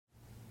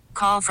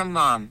Call from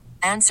mom.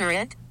 Answer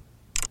it.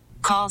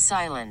 Call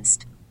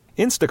silenced.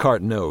 Instacart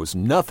knows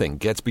nothing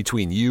gets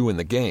between you and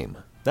the game.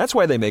 That's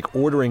why they make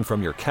ordering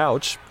from your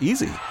couch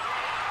easy.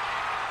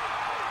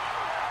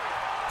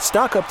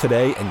 Stock up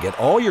today and get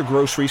all your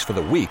groceries for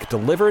the week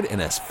delivered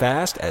in as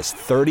fast as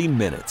 30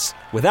 minutes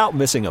without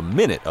missing a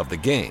minute of the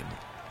game.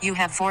 You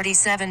have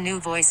 47 new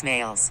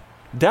voicemails.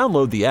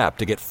 Download the app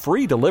to get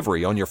free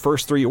delivery on your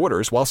first 3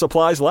 orders while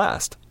supplies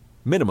last.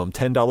 Minimum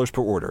 $10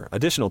 per order.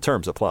 Additional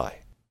terms apply.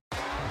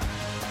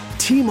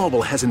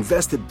 T-Mobile has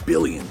invested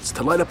billions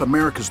to light up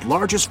America's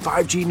largest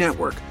 5G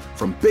network,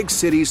 from big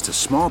cities to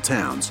small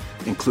towns,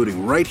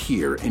 including right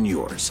here in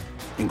yours.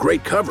 And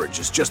great coverage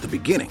is just the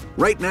beginning.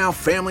 Right now,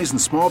 families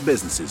and small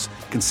businesses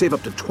can save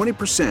up to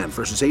 20%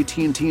 versus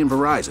AT&T and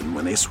Verizon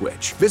when they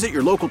switch. Visit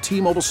your local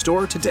T-Mobile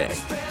store today.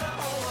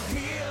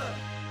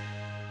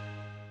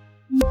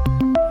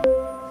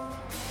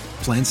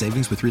 Plan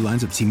savings with 3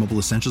 lines of T-Mobile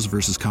Essentials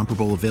versus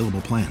comparable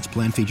available plans.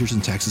 Plan features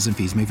and taxes and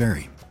fees may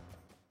vary.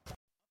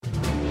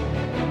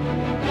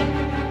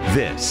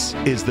 This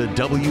is the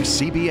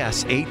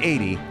WCBS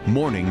 880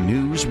 Morning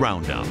News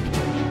Roundup.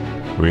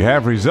 We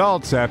have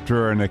results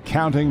after an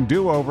accounting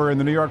do-over in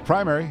the New York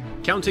primary.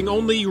 Counting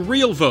only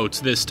real votes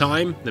this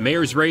time, the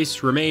mayor's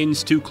race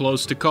remains too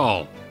close to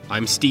call.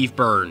 I'm Steve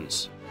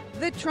Burns.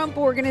 The Trump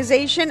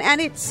Organization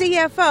and its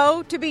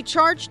CFO to be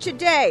charged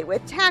today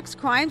with tax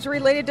crimes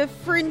related to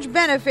fringe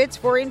benefits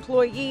for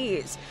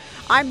employees.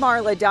 I'm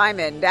Marla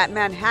Diamond at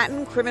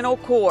Manhattan Criminal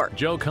Court.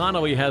 Joe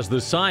Connolly has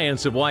the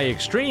science of why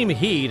extreme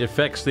heat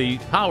affects the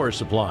power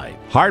supply.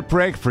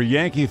 Heartbreak for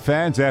Yankee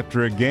fans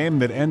after a game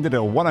that ended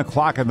at 1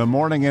 o'clock in the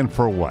morning, and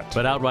for what?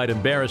 But outright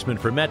embarrassment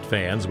for Met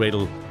fans. Wait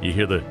till you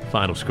hear the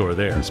final score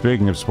there. And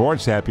speaking of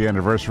sports, happy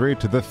anniversary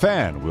to The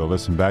Fan. We'll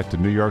listen back to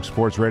New York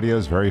Sports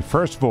Radio's very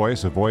first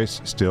voice, a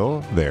voice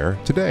still there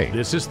today.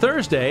 This is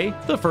Thursday,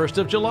 the 1st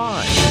of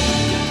July.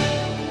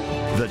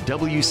 The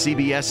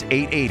WCBS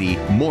 880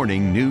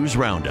 Morning News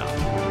Roundup.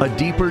 A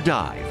deeper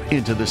dive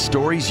into the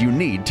stories you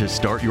need to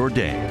start your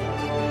day.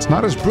 It's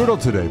not as brutal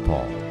today,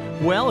 Paul.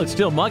 Well, it's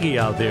still muggy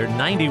out there.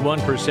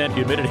 91%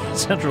 humidity in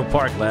Central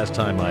Park last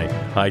time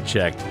I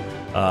checked.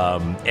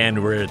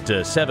 And we're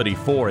at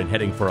 74 and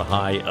heading for a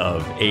high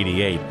of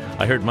 88.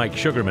 I heard Mike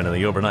Sugarman in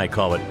the overnight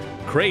call it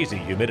crazy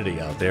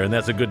humidity out there, and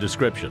that's a good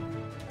description.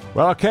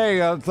 Well,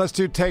 okay, let's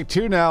do take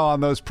 2 now on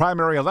those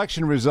primary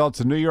election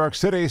results in New York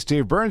City.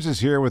 Steve Burns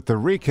is here with the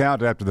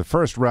recount after the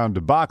first round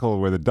debacle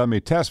where the dummy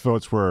test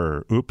votes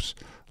were,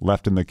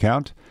 left in the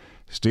count.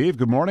 Steve,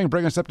 good morning.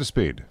 Bring us up to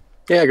speed.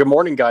 Yeah, good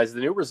morning, guys. The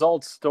new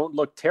results don't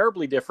look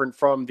terribly different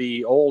from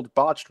the old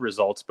botched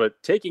results,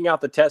 but taking out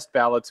the test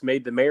ballots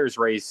made the mayor's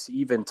race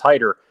even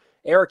tighter.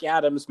 Eric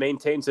Adams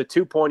maintains a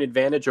 2-point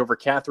advantage over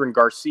Catherine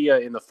Garcia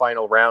in the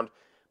final round.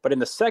 But in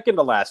the second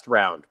to last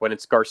round, when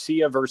it's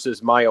Garcia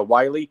versus Maya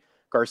Wiley,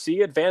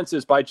 Garcia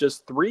advances by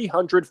just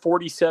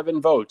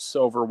 347 votes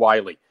over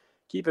Wiley.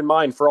 Keep in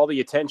mind, for all the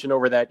attention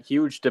over that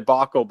huge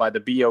debacle by the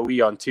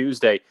BOE on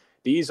Tuesday,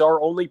 these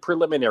are only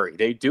preliminary.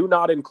 They do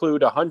not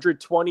include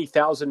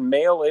 120,000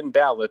 mail-in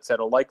ballots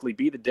that'll likely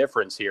be the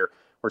difference here.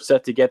 We're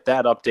set to get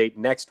that update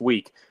next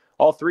week.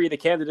 All 3 of the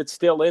candidates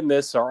still in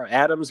this are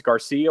Adams,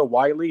 Garcia,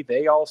 Wiley.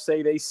 They all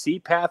say they see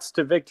paths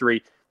to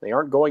victory. They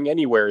aren't going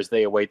anywhere as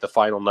they await the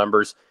final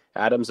numbers.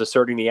 Adams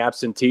asserting the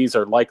absentees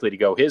are likely to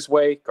go his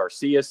way.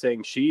 Garcia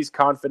saying she's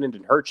confident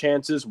in her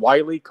chances.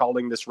 Wiley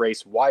calling this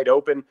race wide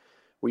open.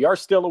 We are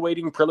still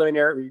awaiting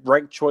preliminary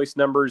ranked choice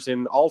numbers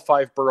in all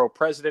 5 borough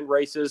president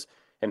races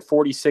and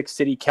 46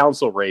 city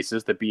council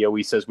races. The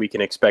BOE says we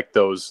can expect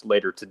those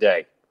later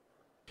today.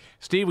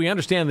 Steve, we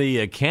understand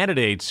the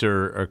candidates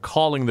are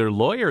calling their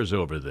lawyers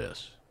over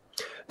this.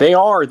 They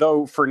are,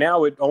 though for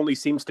now it only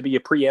seems to be a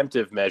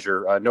preemptive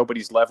measure.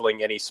 Nobody's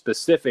leveling any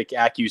specific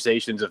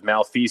accusations of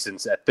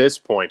malfeasance at this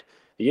point.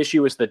 The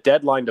issue is the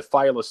deadline to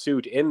file a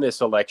suit in this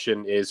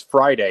election is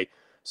Friday.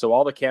 So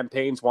all the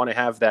campaigns want to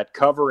have that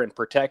cover and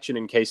protection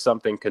in case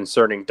something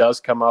concerning does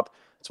come up.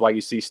 That's why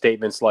you see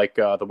statements like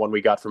the one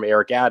we got from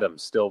Eric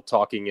Adams, still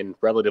talking in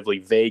relatively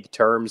vague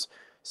terms,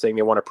 saying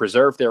they want to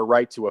preserve their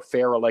right to a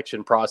fair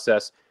election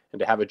process and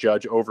to have a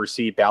judge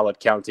oversee ballot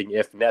counting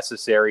if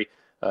necessary.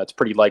 It's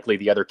pretty likely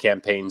the other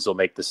campaigns will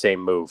make the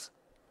same move.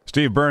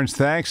 Steve Burns,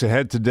 thanks.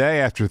 Ahead today,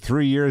 after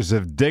 3 years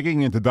of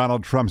digging into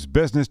Donald Trump's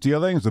business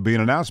dealings, there'll be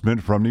an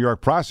announcement from New York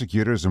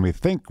prosecutors, and we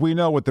think we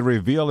know what the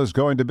reveal is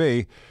going to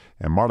be.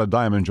 And Marla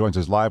Diamond joins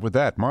us live with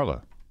that.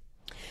 Marla.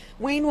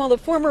 Wayne, while the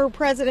former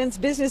president's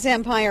business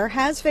empire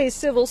has faced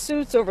civil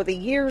suits over the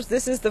years,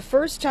 this is the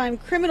first time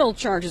criminal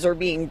charges are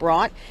being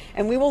brought,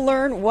 and we will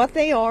learn what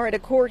they are at a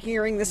court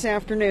hearing this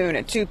afternoon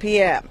at 2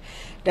 p.m.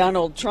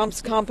 Donald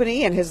Trump's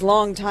company and his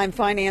longtime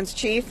finance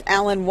chief,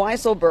 Alan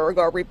Weisselberg,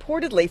 are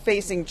reportedly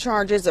facing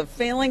charges of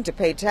failing to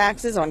pay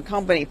taxes on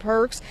company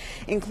perks,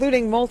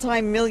 including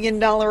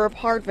multi-million-dollar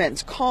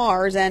apartments,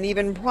 cars, and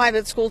even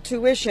private school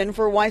tuition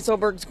for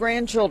Weisselberg's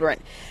grandchildren.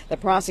 The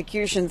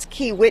prosecution's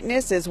key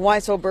witness is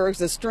Weisselberg's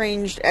Zuckerberg's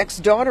estranged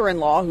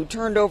ex-daughter-in-law who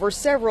turned over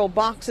several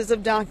boxes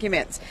of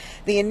documents.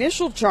 The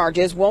initial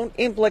charges won't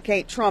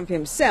implicate Trump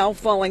himself,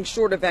 falling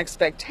short of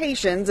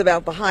expectations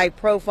about the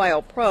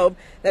high-profile probe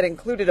that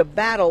included a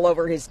battle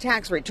over his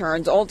tax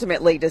returns,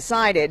 ultimately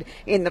decided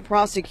in the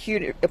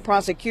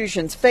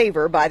prosecution's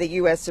favor by the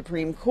U.S.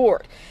 Supreme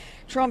Court.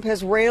 Trump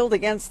has railed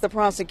against the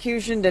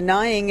prosecution,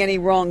 denying any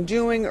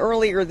wrongdoing.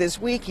 Earlier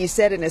this week, he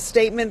said in a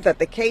statement that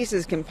the case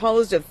is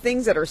composed of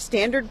things that are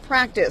standard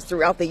practice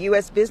throughout the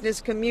U.S.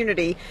 business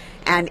community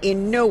and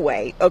in no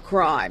way a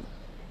crime.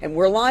 And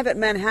we're live at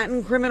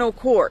Manhattan Criminal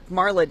Court.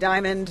 Marla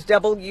Diamond,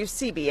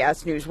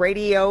 WCBS News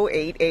Radio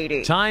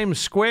 880. Times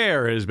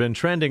Square has been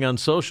trending on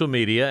social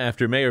media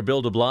after Mayor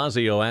Bill de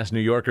Blasio asked New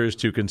Yorkers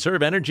to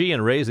conserve energy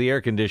and raise the air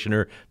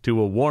conditioner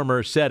to a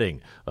warmer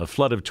setting. A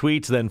flood of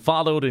tweets then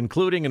followed,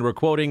 including, and we're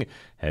quoting,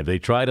 "Have they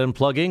tried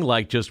unplugging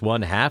like just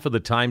one half of the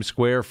Times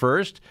Square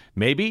first?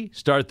 Maybe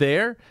start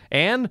there?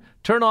 And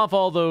turn off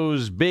all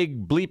those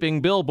big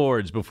bleeping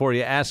billboards before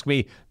you ask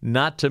me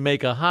not to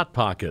make a hot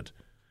pocket."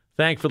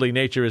 Thankfully,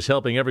 nature is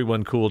helping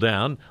everyone cool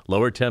down.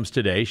 Lower temps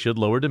today should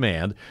lower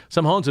demand.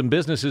 Some homes and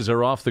businesses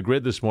are off the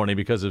grid this morning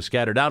because of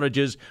scattered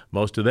outages,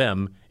 most of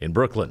them in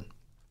Brooklyn.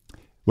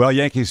 Well,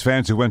 Yankees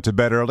fans who went to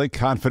bed early,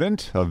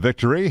 confident of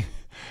victory,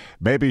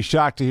 may be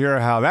shocked to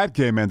hear how that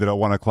game ended at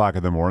 1 o'clock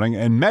in the morning.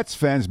 And Mets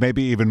fans may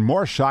be even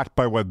more shocked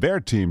by what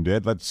their team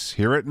did. Let's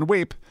hear it and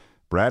weep.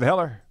 Brad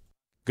Heller.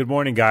 Good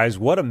morning, guys.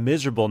 What a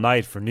miserable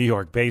night for New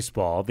York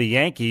baseball. The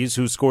Yankees,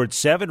 who scored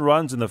 7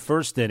 runs in the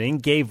first inning,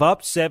 gave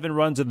up 7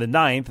 runs in the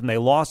ninth, and they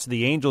lost to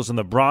the Angels in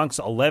the Bronx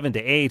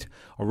 11-8.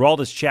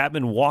 Aroldis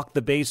Chapman walked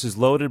the bases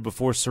loaded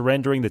before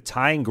surrendering the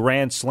tying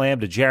grand slam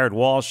to Jared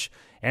Walsh.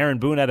 Aaron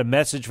Boone had a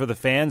message for the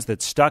fans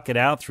that stuck it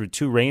out through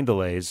 2 rain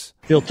delays.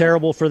 Feel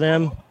terrible for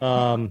them.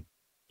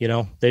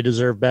 They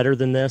deserve better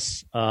than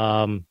this.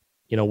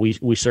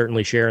 We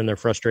certainly share in their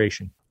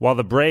frustration. While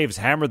the Braves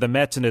hammered the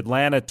Mets in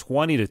Atlanta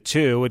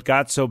 20-2, it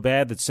got so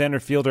bad that center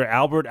fielder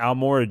Albert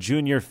Almora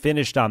Jr.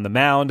 finished on the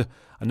mound.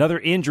 Another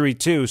injury,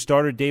 too.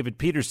 Starter David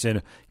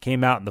Peterson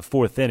came out in the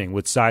 4th inning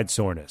with side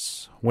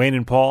soreness. Wayne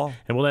and Paul.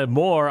 And we'll have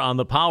more on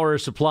the power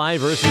supply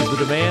versus the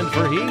demand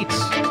for heat.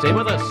 Stay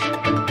with us.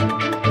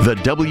 The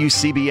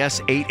WCBS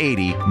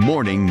 880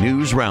 Morning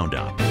News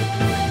Roundup.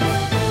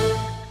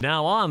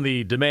 Now on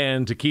the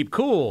demand to keep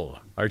cool,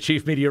 our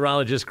chief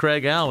meteorologist,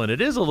 Craig Allen. It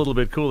is a little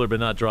bit cooler,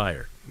 but not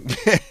drier.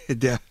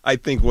 I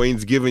think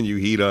Wayne's giving you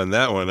heat on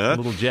that one, huh? A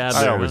little jab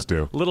I there. always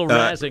do. A little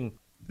razzing.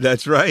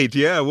 That's right,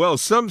 yeah. Well,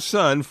 some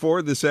sun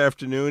for this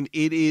afternoon.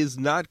 It is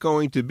not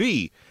going to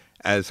be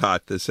as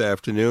hot this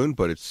afternoon,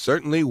 but it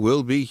certainly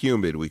will be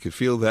humid. We could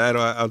feel that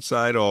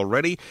outside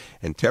already,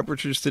 and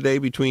temperatures today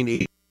between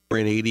 80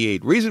 and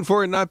 88. Reason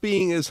for it not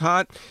being as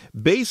hot,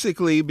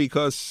 basically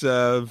because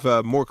of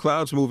more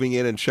clouds moving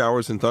in and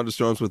showers and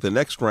thunderstorms with the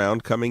next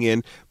round coming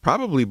in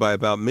probably by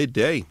about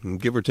midday,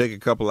 give or take a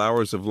couple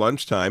hours of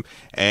lunchtime,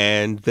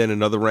 and then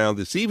another round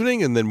this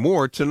evening, and then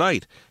more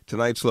tonight.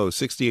 Tonight's low,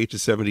 68 to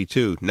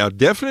 72. Now,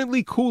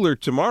 definitely cooler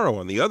tomorrow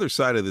on the other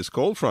side of this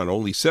cold front,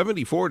 only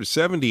 74 to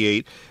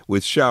 78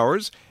 with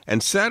showers.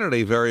 And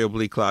Saturday,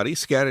 variably cloudy,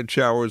 scattered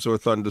showers or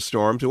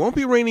thunderstorms. It won't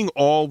be raining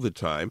all the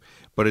time,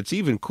 but it's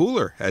even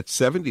cooler at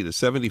 70 to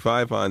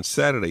 75 on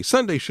Saturday.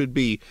 Sunday should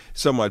be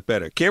somewhat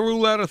better. Can't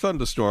rule out a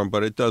thunderstorm,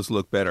 but it does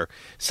look better.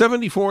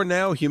 74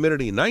 now,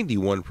 humidity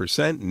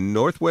 91%,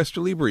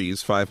 northwesterly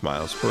breeze 5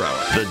 miles per hour.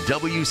 The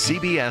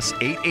WCBS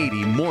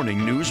 880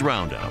 Morning News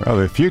Roundup. Well,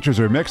 the futures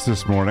are mixed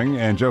this morning,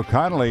 and Joe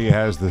Connolly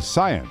has the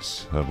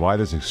science of why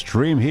this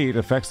extreme heat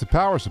affects the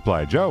power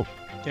supply. Joe.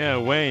 Yeah,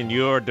 Wayne,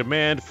 your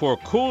demand for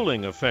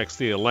cooling affects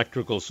the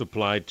electrical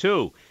supply,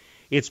 too.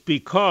 It's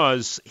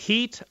because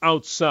heat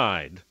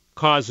outside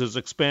causes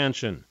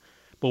expansion.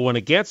 But when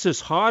it gets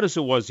as hot as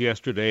it was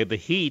yesterday, the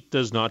heat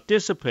does not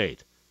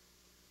dissipate.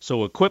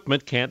 So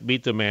equipment can't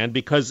meet demand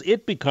because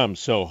it becomes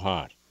so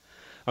hot.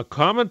 A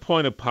common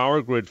point of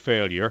power grid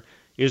failure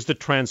is the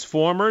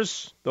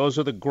transformers. Those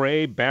are the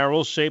gray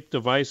barrel-shaped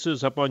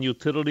devices up on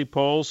utility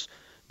poles.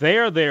 They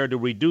are there to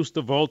reduce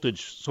the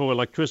voltage so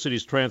electricity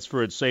is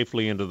transferred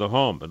safely into the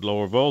home at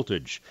lower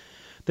voltage.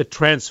 The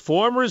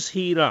transformers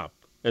heat up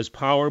as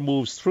power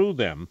moves through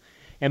them,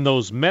 and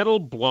those metal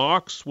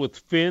blocks with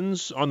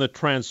fins on the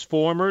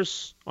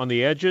transformers on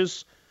the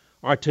edges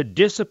are to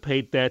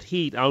dissipate that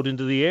heat out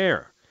into the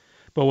air.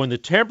 But when the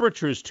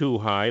temperature is too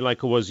high,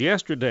 like it was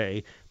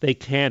yesterday, they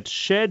can't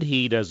shed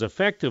heat as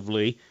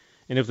effectively,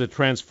 and if the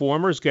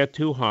transformers get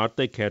too hot,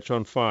 they catch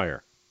on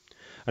fire.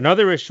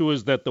 Another issue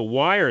is that the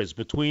wires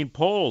between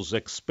poles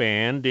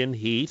expand in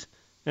heat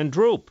and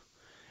droop.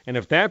 And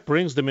if that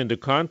brings them into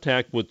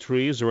contact with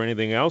trees or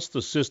anything else,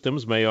 the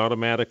systems may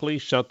automatically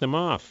shut them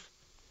off.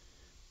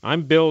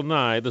 I'm Bill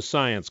Nye, the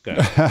science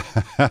guy.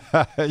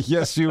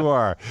 Yes, you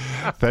are.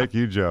 Thank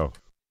you, Joe.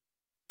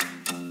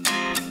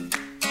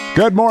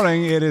 Good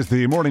morning. It is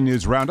the Morning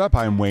News Roundup.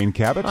 I'm Wayne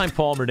Cabot. I'm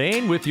Paul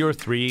Murnane with your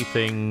 3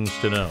 things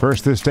to know.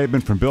 First, this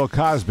statement from Bill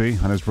Cosby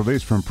on his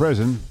release from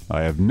prison.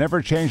 I have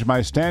never changed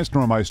my stance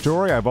nor my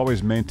story. I've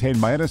always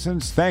maintained my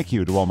innocence. Thank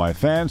you to all my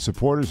fans,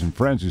 supporters, and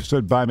friends who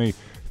stood by me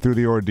through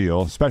the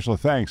ordeal. Special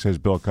thanks, says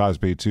Bill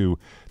Cosby, to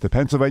the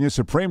Pennsylvania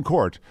Supreme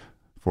Court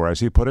for,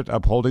 as he put it,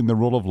 upholding the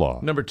rule of law.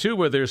 Number 2,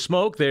 where there's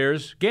smoke,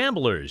 there's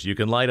gamblers. You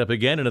can light up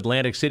again in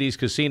Atlantic City's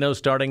casino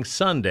starting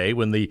Sunday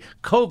when the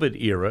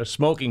COVID-era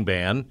smoking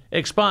ban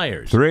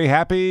expires. 3,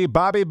 happy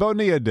Bobby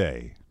Bonilla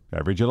Day.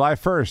 Every July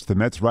 1st, the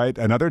Mets write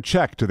another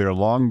check to their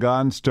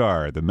long-gone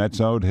star. The Mets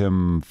owed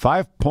him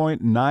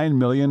 $5.9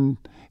 million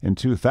in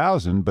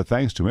 2000, but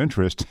thanks to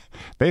interest,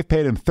 they've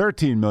paid him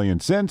 $13 million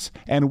since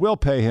and will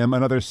pay him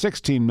another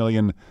 $16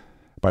 million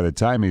by the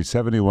time he's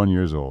 71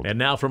 years old. And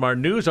now from our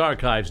news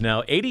archives,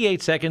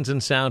 88 seconds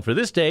in sound for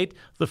this date,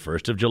 the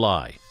 1st of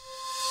July.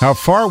 How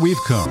far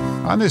we've come.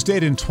 On this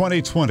date in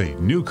 2020,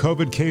 new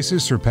COVID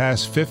cases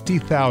surpassed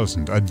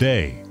 50,000 a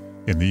day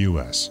in the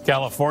U.S.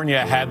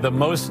 California had the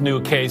most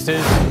new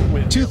cases.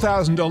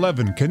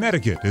 2011,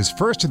 Connecticut is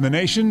first in the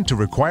nation to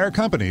require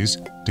companies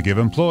to give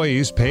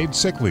employees paid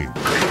sick leave.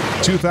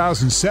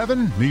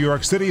 2007, New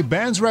York City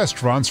bans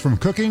restaurants from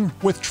cooking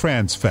with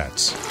trans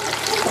fats.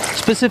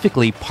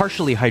 Specifically,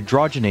 partially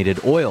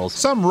hydrogenated oils.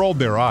 Some rolled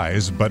their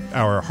eyes, but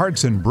our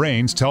hearts and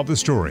brains tell the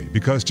story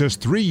because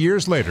just 3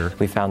 years later,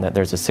 we found that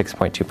there's a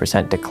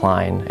 6.2%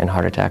 decline in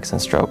heart attacks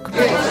and stroke.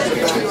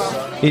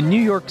 In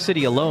New York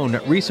City alone,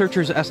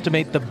 researchers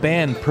estimate the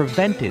ban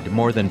prevented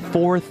more than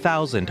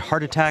 4,000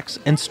 heart attacks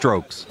and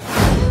strokes.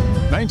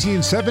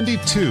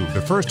 1972,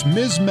 the first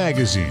Ms.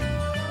 Magazine.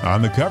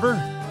 On the cover,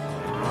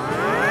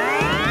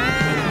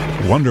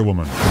 Wonder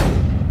Woman.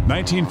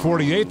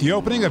 1948, the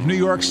opening of New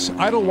York's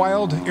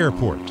Idlewild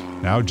Airport,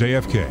 now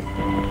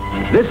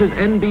JFK. This is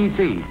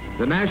NBC,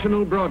 the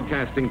National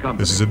Broadcasting Company.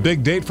 This is a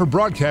big date for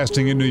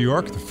broadcasting in New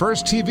York. The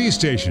first TV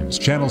stations,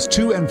 Channels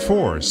 2 and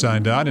 4,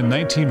 signed on in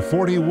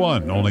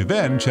 1941. Only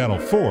then, Channel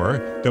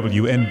 4,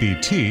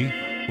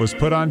 WNBT, was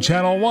put on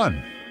Channel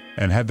 1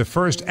 and had the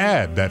first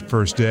ad that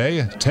first day,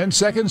 a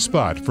 10-second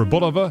spot for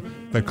Bulova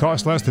that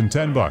cost less than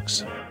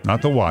 $10.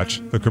 Not the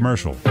watch, the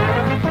commercial.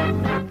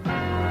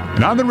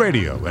 And on the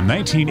radio in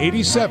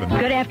 1987.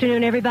 Good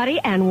afternoon, everybody,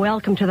 and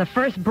welcome to the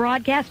first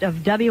broadcast of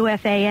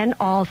WFAN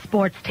All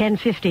Sports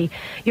 1050.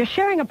 You're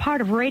sharing a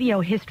part of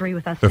radio history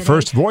with us The today.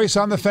 first voice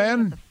on the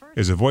Fan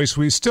is a voice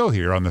we still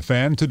hear on the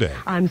Fan today.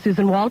 I'm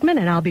Susan Waldman,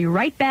 and I'll be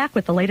right back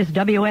with the latest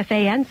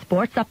WFAN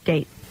sports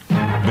update.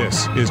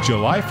 This is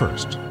July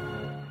 1st.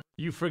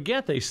 You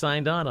forget they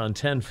signed on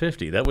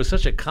 1050. That was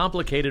such a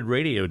complicated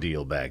radio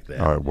deal back then.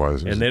 Oh, it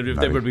was. And they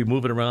would be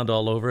moving around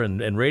all over.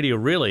 And radio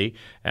really,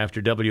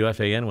 after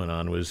WFAN went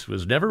on,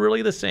 was never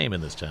really the same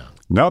in this town.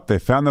 Nope, they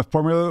found the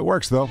formula that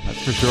works, though.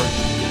 That's for sure.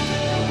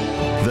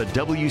 The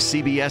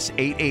WCBS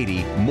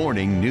 880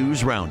 Morning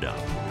News Roundup.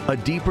 A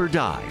deeper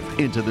dive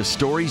into the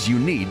stories you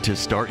need to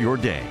start your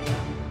day.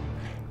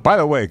 By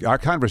the way, our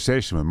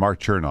conversation with Mark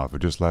Chernoff, who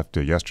just left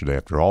yesterday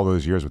after all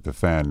those years with the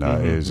Fan,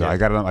 is I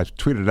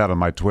tweeted it out on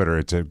my Twitter.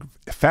 It's a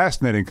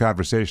fascinating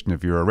conversation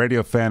if you're a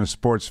radio fan, a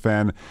sports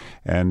fan,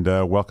 and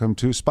welcome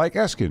to Spike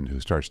Eskin,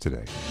 who starts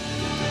today.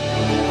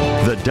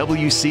 The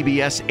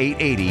WCBS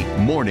 880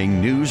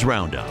 Morning News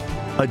Roundup.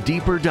 A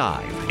deeper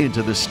dive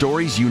into the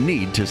stories you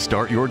need to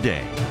start your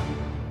day.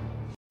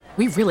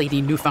 We really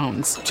need new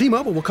phones.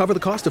 T-Mobile will cover the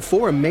cost of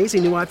 4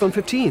 amazing new iPhone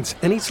 15s,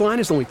 and each line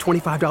is only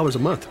 $25 a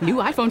month. New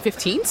iPhone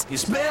 15s?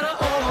 It's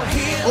better over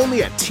here.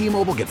 Only at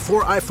T-Mobile, get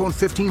 4 iPhone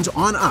 15s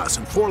on us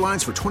and 4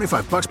 lines for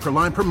 $25 per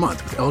line per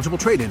month with eligible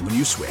trade-in when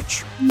you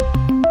switch.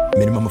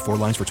 Minimum of 4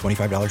 lines for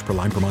 $25 per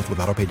line per month with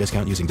autopay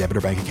discount using debit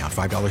or bank account.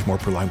 $5 more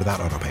per line without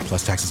autopay,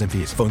 plus taxes and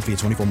fees. Phone fee at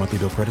 24 monthly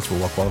bill credits for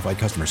well-qualified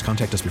customers.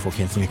 Contact us before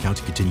canceling account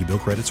to continue bill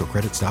credits or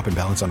credit stop and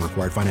balance on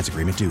required finance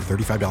agreement due.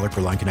 $35 per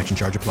line connection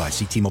charge applies.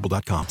 See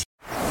T-Mobile.com.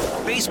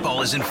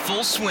 Baseball is in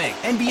full swing.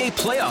 NBA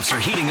playoffs are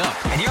heating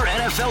up, and your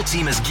NFL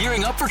team is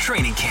gearing up for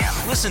training camp.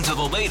 Listen to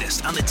the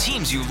latest on the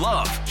teams you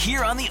love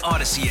here on the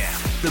Odyssey app.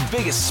 The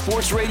biggest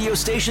sports radio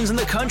stations in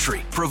the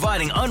country,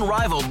 providing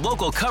unrivaled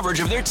local coverage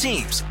of their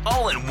teams,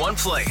 all in one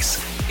place.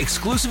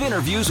 Exclusive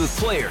interviews with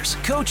players,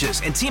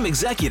 coaches, and team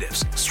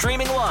executives,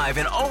 streaming live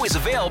and always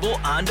available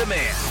on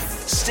demand.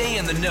 Stay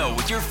in the know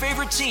with your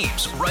favorite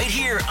teams right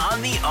here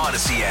on the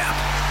Odyssey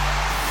app.